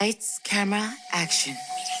Lights, camera, action.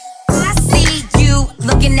 I see you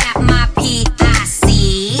looking at my PIC.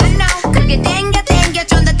 I know. 그렇게 땡겨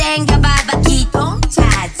좀 더 땡겨봐봐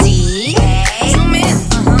기똥차지. Zoom in,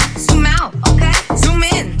 zoom out, okay. Zoom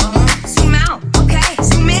in, zoom out, okay.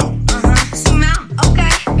 Zoom in, zoom out, okay.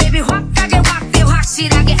 Baby 확하게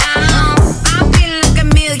확실하게 I'm feeling like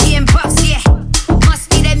 $1,000,000, yeah. Must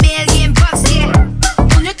be that $1,000,000, yeah.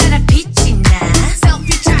 오늘따라 빛이 나.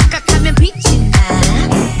 Selfie 착각하면 빛이 나.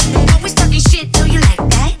 Always talking shit, do you like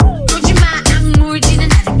that? 울지 마, 악물지는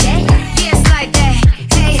않을게. Yeah, it's like that.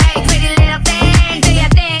 Hey, hey, pretty little thing. Do your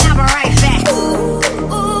thing, I'll be right back.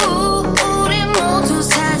 우리 모두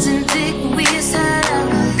사진 찍고 위해 살아.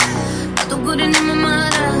 나도 그래 내 맘